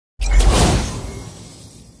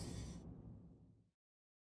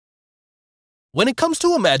When it comes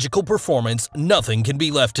to a magical performance, nothing can be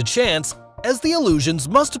left to chance, as the illusions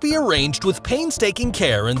must be arranged with painstaking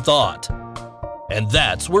care and thought. And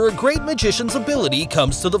that's where a great magician's ability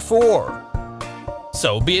comes to the fore.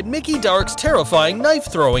 So be it Miki Dark's terrifying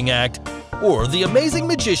knife-throwing act, or the amazing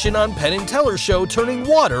magician on Penn Teller show turning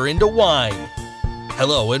water into wine.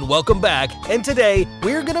 Hello and welcome back, and today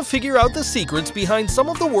we're gonna figure out the secrets behind some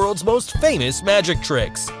of the world's most famous magic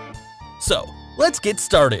tricks. So, let's get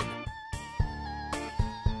started.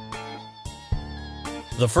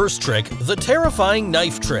 The first trick, the terrifying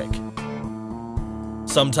knife trick.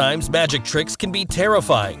 Sometimes magic tricks can be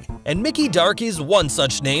terrifying, and Miki Dark is one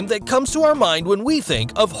such name that comes to our mind when we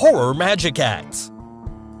think of horror magic acts.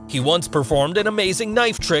 He once performed an amazing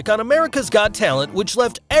knife trick on America's Got Talent which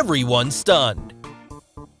left everyone stunned.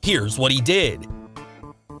 Here's what he did.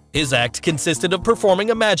 His act consisted of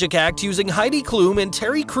performing a magic act using Heidi Klum and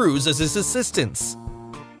Terry Crews as his assistants.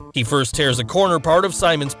 He first tears a corner part of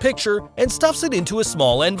Simon's picture and stuffs it into a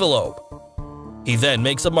small envelope. He then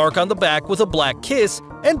makes a mark on the back with a black kiss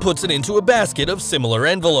and puts it into a basket of similar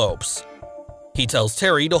envelopes. He tells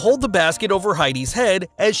Terry to hold the basket over Heidi's head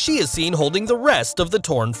as she is seen holding the rest of the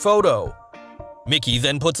torn photo. Miki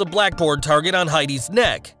then puts a blackboard target on Heidi's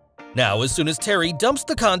neck. Now, as soon as Terry dumps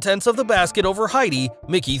the contents of the basket over Heidi,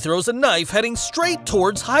 Miki throws a knife heading straight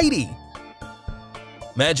towards Heidi.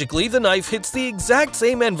 Magically, the knife hits the exact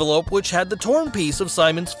same envelope which had the torn piece of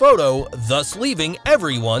Simon's photo, thus leaving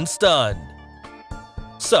everyone stunned.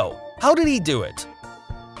 So, how did he do it?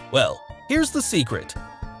 Well, here's the secret.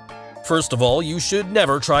 First of all, you should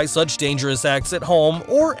never try such dangerous acts at home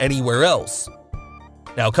or anywhere else.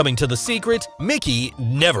 Now coming to the secret, Miki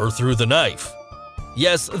never threw the knife.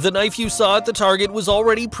 Yes, the knife you saw at the target was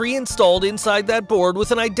already pre-installed inside that board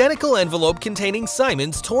with an identical envelope containing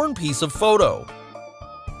Simon's torn piece of photo.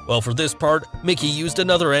 Well, for this part, Miki used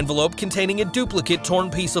another envelope containing a duplicate torn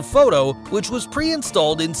piece of photo which was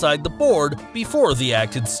pre-installed inside the board before the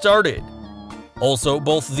act had started. Also,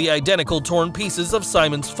 both the identical torn pieces of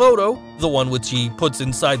Simon's photo, the one which he puts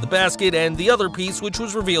inside the basket and the other piece which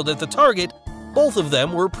was revealed at the target, both of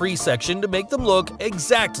them were pre-sectioned to make them look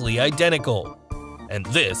exactly identical. And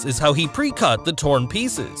this is how he pre-cut the torn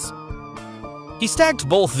pieces. He stacked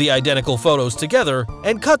both the identical photos together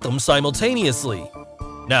and cut them simultaneously.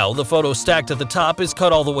 Now, the photo stacked at the top is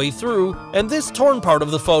cut all the way through, and this torn part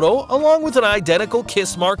of the photo, along with an identical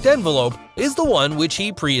kiss-marked envelope, is the one which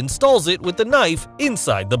he pre-installs it with the knife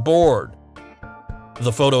inside the board.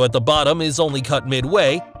 The photo at the bottom is only cut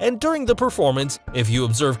midway, and during the performance, if you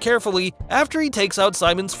observe carefully, after he takes out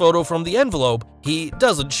Simon's photo from the envelope, he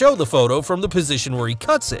doesn't show the photo from the position where he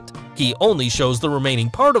cuts it. He only shows the remaining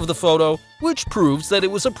part of the photo, which proves that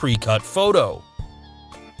it was a pre-cut photo.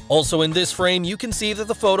 Also in this frame, you can see that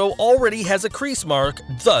the photo already has a crease mark,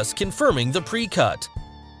 thus confirming the pre-cut.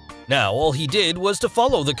 Now, all he did was to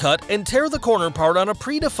follow the cut and tear the corner part on a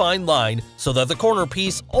predefined line so that the corner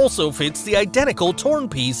piece also fits the identical torn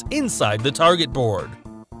piece inside the target board.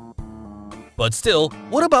 But still,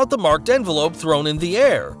 what about the marked envelope thrown in the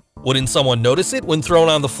air? Wouldn't someone notice it when thrown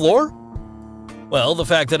on the floor? Well, the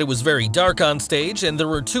fact that it was very dark on stage and there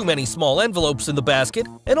were too many small envelopes in the basket,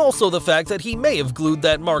 and also the fact that he may have glued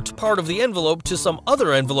that marked part of the envelope to some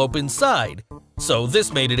other envelope inside. So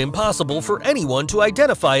this made it impossible for anyone to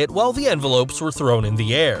identify it while the envelopes were thrown in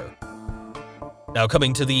the air. Now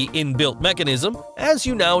coming to the inbuilt mechanism, as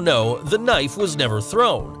you now know, the knife was never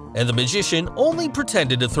thrown, and the magician only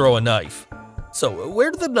pretended to throw a knife. So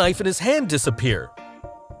where did the knife in his hand disappear?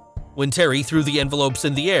 When Terry threw the envelopes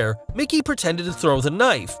in the air, Miki pretended to throw the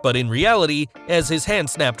knife, but in reality, as his hand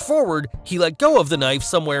snapped forward, he let go of the knife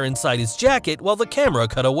somewhere inside his jacket while the camera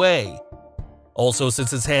cut away. Also, since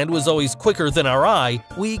his hand was always quicker than our eye,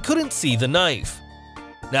 we couldn't see the knife.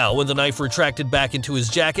 Now, when the knife retracted back into his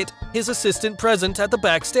jacket, his assistant present at the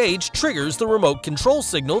backstage triggers the remote control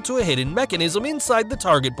signal to a hidden mechanism inside the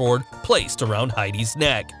target board placed around Heidi's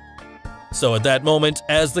neck. So at that moment,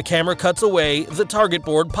 as the camera cuts away, the target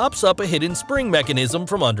board pops up a hidden spring mechanism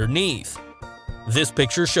from underneath. This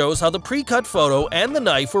picture shows how the pre-cut photo and the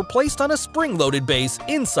knife were placed on a spring-loaded base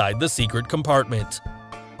inside the secret compartment.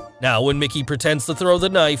 Now when Miki pretends to throw the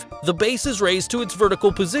knife, the base is raised to its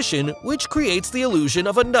vertical position, which creates the illusion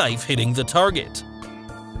of a knife hitting the target.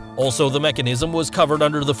 Also, the mechanism was covered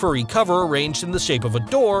under the furry cover arranged in the shape of a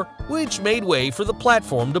door, which made way for the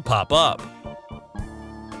platform to pop up.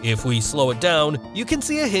 If we slow it down, you can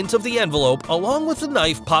see a hint of the envelope along with the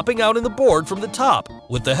knife popping out in the board from the top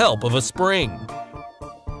with the help of a spring.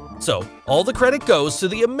 So, all the credit goes to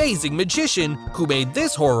the amazing magician who made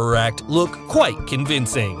this horror act look quite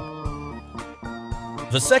convincing.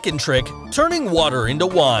 The second trick, turning water into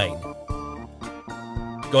wine.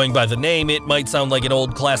 Going by the name, it might sound like an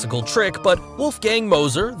old classical trick, but Wolfgang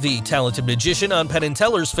Moser, the talented magician on Penn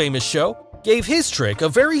Teller's famous show, gave his trick a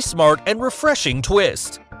very smart and refreshing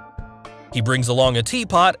twist. He brings along a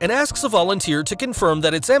teapot and asks a volunteer to confirm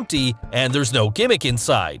that it's empty and there's no gimmick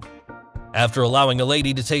inside. After allowing a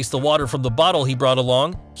lady to taste the water from the bottle he brought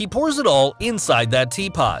along, he pours it all inside that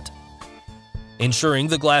teapot. Ensuring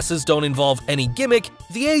the glasses don't involve any gimmick,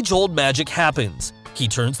 the age-old magic happens. He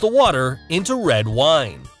turns the water into red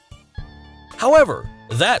wine. However,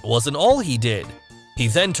 that wasn't all he did. He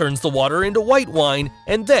then turns the water into white wine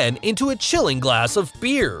and then into a chilling glass of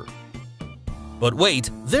beer. But wait,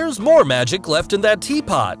 there's more magic left in that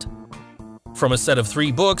teapot. From a set of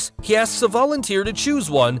 3 books, he asks a volunteer to choose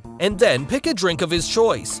one and then pick a drink of his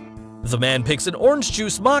choice. The man picks an orange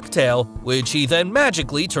juice mocktail, which he then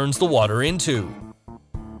magically turns the water into.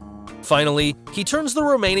 Finally, he turns the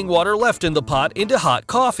remaining water left in the pot into hot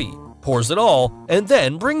coffee, pours it all, and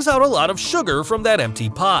then brings out a lot of sugar from that empty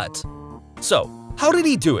pot. So, how did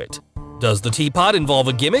he do it? Does the teapot involve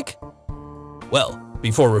a gimmick? Well,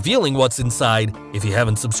 before revealing what's inside, if you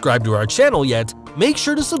haven't subscribed to our channel yet, make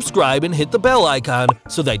sure to subscribe and hit the bell icon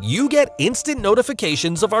so that you get instant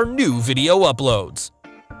notifications of our new video uploads.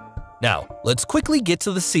 Now, let's quickly get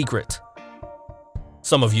to the secret.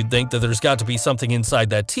 Some of you'd think that there's got to be something inside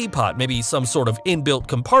that teapot, maybe some sort of inbuilt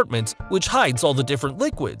compartment which hides all the different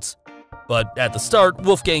liquids. But at the start,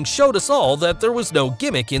 Wolfgang showed us all that there was no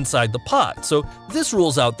gimmick inside the pot, so this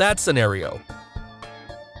rules out that scenario.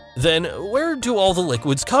 Then, where do all the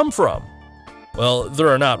liquids come from? Well, there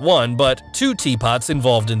are not 1, but 2 teapots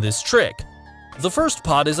involved in this trick. The first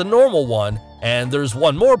pot is a normal one, and there's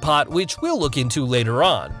one more pot which we'll look into later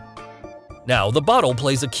on. Now, the bottle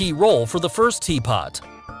plays a key role for the first teapot.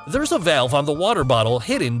 There's a valve on the water bottle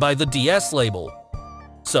hidden by the DS label.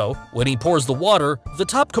 So, when he pours the water, the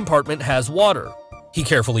top compartment has water. He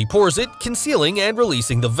carefully pours it, concealing and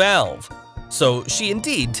releasing the valve. So, she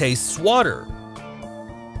indeed tastes water.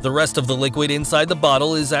 The rest of the liquid inside the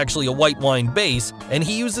bottle is actually a white wine base, and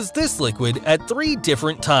he uses this liquid at 3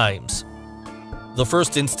 different times. The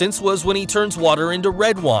first instance was when he turns water into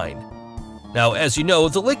red wine. Now, as you know,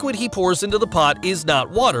 the liquid he pours into the pot is not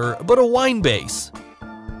water, but a wine base.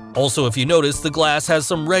 Also, if you notice, the glass has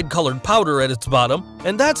some red-colored powder at its bottom,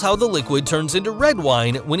 and that's how the liquid turns into red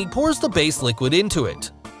wine when he pours the base liquid into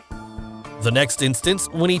it. The next instance,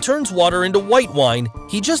 when he turns water into white wine,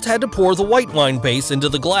 he just had to pour the white wine base into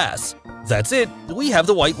the glass. That's it, we have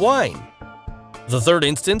the white wine. The third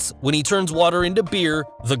instance, when he turns water into beer,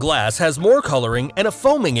 the glass has more coloring and a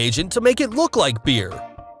foaming agent to make it look like beer.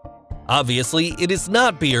 Obviously, it is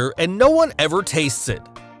not beer and no one ever tastes it.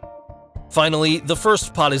 Finally, the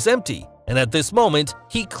first pot is empty, and at this moment,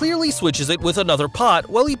 he clearly switches it with another pot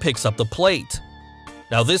while he picks up the plate.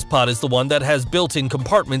 Now this pot is the one that has built-in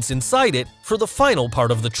compartments inside it for the final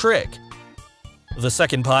part of the trick. The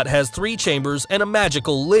second pot has 3 chambers and a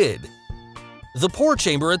magical lid. The pour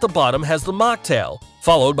chamber at the bottom has the mocktail,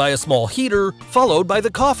 followed by a small heater, followed by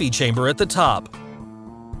the coffee chamber at the top.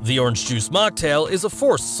 The orange juice mocktail is a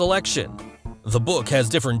forced selection. The book has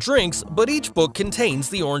different drinks, but each book contains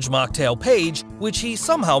the orange mocktail page, which he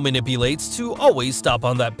somehow manipulates to always stop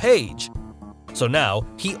on that page. So now,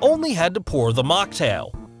 he only had to pour the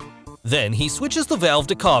mocktail. Then he switches the valve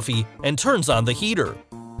to coffee and turns on the heater.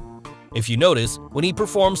 If you notice, when he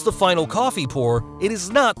performs the final coffee pour, it is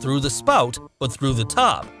not through the spout, but through the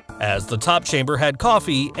top, as the top chamber had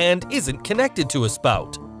coffee and isn't connected to a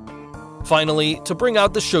spout. Finally, to bring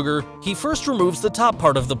out the sugar, he first removes the top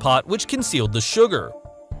part of the pot which concealed the sugar.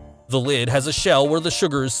 The lid has a shell where the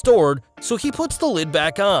sugar is stored, so he puts the lid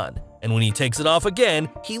back on, and when he takes it off again,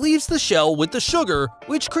 he leaves the shell with the sugar,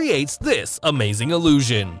 which creates this amazing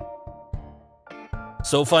illusion.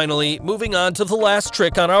 So finally, moving on to the last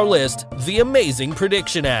trick on our list, the amazing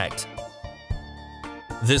prediction act.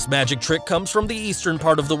 This magic trick comes from the eastern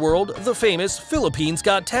part of the world, the famous Philippines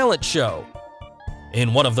Got Talent show.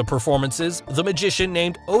 In one of the performances, the magician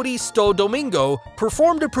named Domingo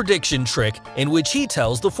performed a prediction trick in which he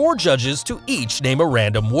tells the 4 judges to each name a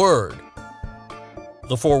random word.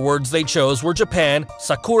 The 4 words they chose were Japan,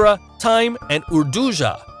 Sakura, time, and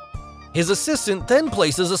Urduja. His assistant then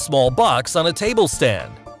places a small box on a table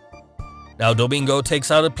stand. Now Domingo takes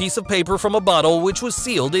out a piece of paper from a bottle which was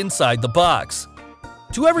sealed inside the box.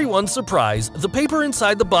 To everyone's surprise, the paper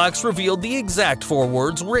inside the box revealed the exact 4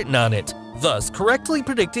 words written on it, thus correctly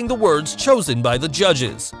predicting the words chosen by the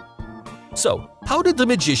judges. So, how did the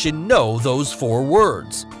magician know those 4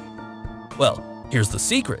 words? Well, here's the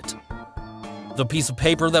secret. The piece of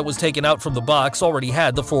paper that was taken out from the box already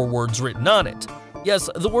had the 4 words written on it. Yes,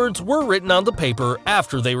 the words were written on the paper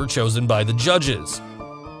after they were chosen by the judges.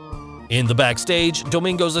 In the backstage,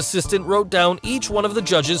 Domingo's assistant wrote down each one of the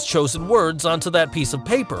judges' chosen words onto that piece of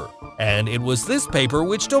paper, and it was this paper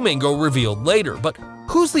which Domingo revealed later. But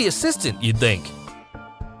who's the assistant, you'd think?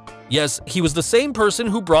 Yes, he was the same person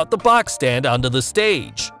who brought the box stand onto the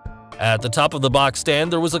stage. At the top of the box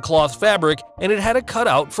stand there was a cloth fabric, and it had a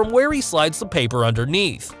cutout from where he slides the paper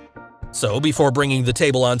underneath. So before bringing the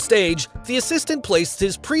table on stage, the assistant placed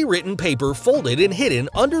his pre-written paper folded and hidden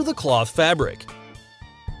under the cloth fabric.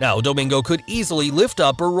 Now Domingo could easily lift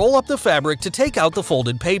up or roll up the fabric to take out the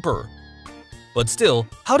folded paper. But still,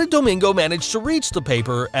 how did Domingo manage to reach the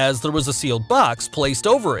paper as there was a sealed box placed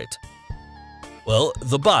over it? Well,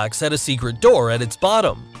 the box had a secret door at its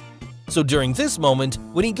bottom. So during this moment,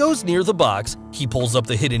 when he goes near the box, he pulls up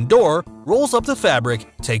the hidden door, rolls up the fabric,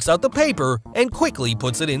 takes out the paper, and quickly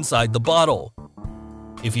puts it inside the bottle.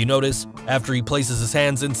 If you notice, after he places his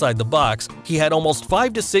hands inside the box, he had almost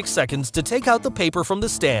 5 to 6 seconds to take out the paper from the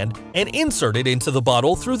stand and insert it into the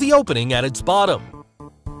bottle through the opening at its bottom.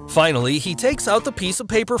 Finally, he takes out the piece of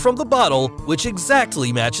paper from the bottle, which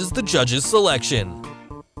exactly matches the judge's selection.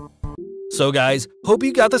 So guys, hope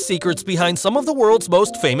you got the secrets behind some of the world's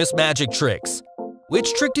most famous magic tricks.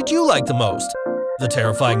 Which trick did you like the most? The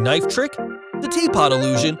terrifying knife trick, the teapot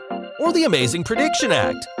illusion, or the amazing prediction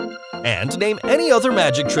act? And name any other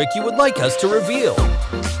magic trick you would like us to reveal.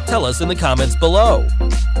 Tell us in the comments below.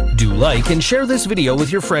 Do like and share this video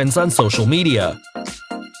with your friends on social media.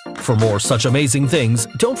 For more such amazing things,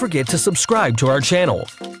 don't forget to subscribe to our channel.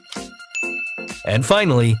 And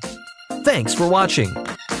finally, thanks for watching.